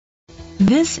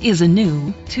This is a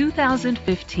new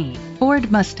 2015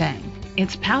 Ford Mustang.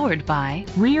 It's powered by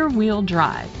rear-wheel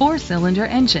drive, 4-cylinder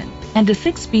engine, and a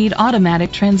 6-speed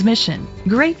automatic transmission.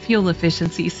 Great fuel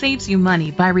efficiency saves you money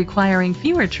by requiring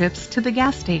fewer trips to the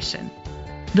gas station.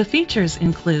 The features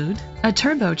include a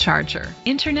turbocharger,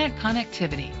 internet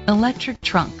connectivity, electric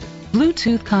trunk,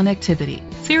 Bluetooth connectivity,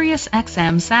 Sirius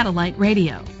XM satellite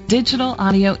radio, digital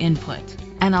audio input,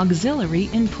 an auxiliary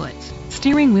input,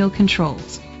 steering wheel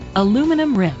controls,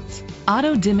 aluminum rims,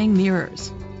 auto-dimming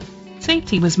mirrors.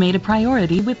 Safety was made a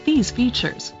priority with these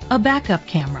features: a backup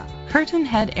camera, curtain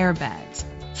head airbags,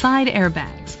 side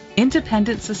airbags,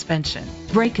 independent suspension,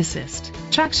 brake assist,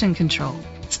 traction control,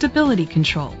 stability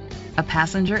control, a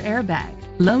passenger airbag,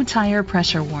 low tire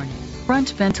pressure warning,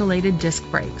 front ventilated disc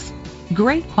brakes.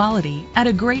 Great quality at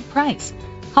a great price.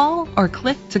 Call or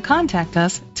click to contact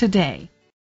us today.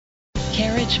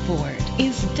 Carriage Ford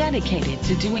is dedicated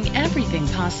to doing everything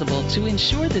possible to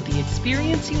ensure that the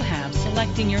experience you have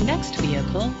selecting your next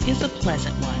vehicle is a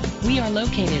pleasant one. We are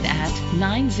located at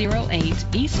 908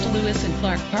 East Lewis and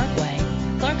Clark Parkway,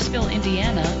 Clarksville,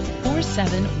 Indiana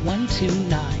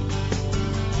 47129.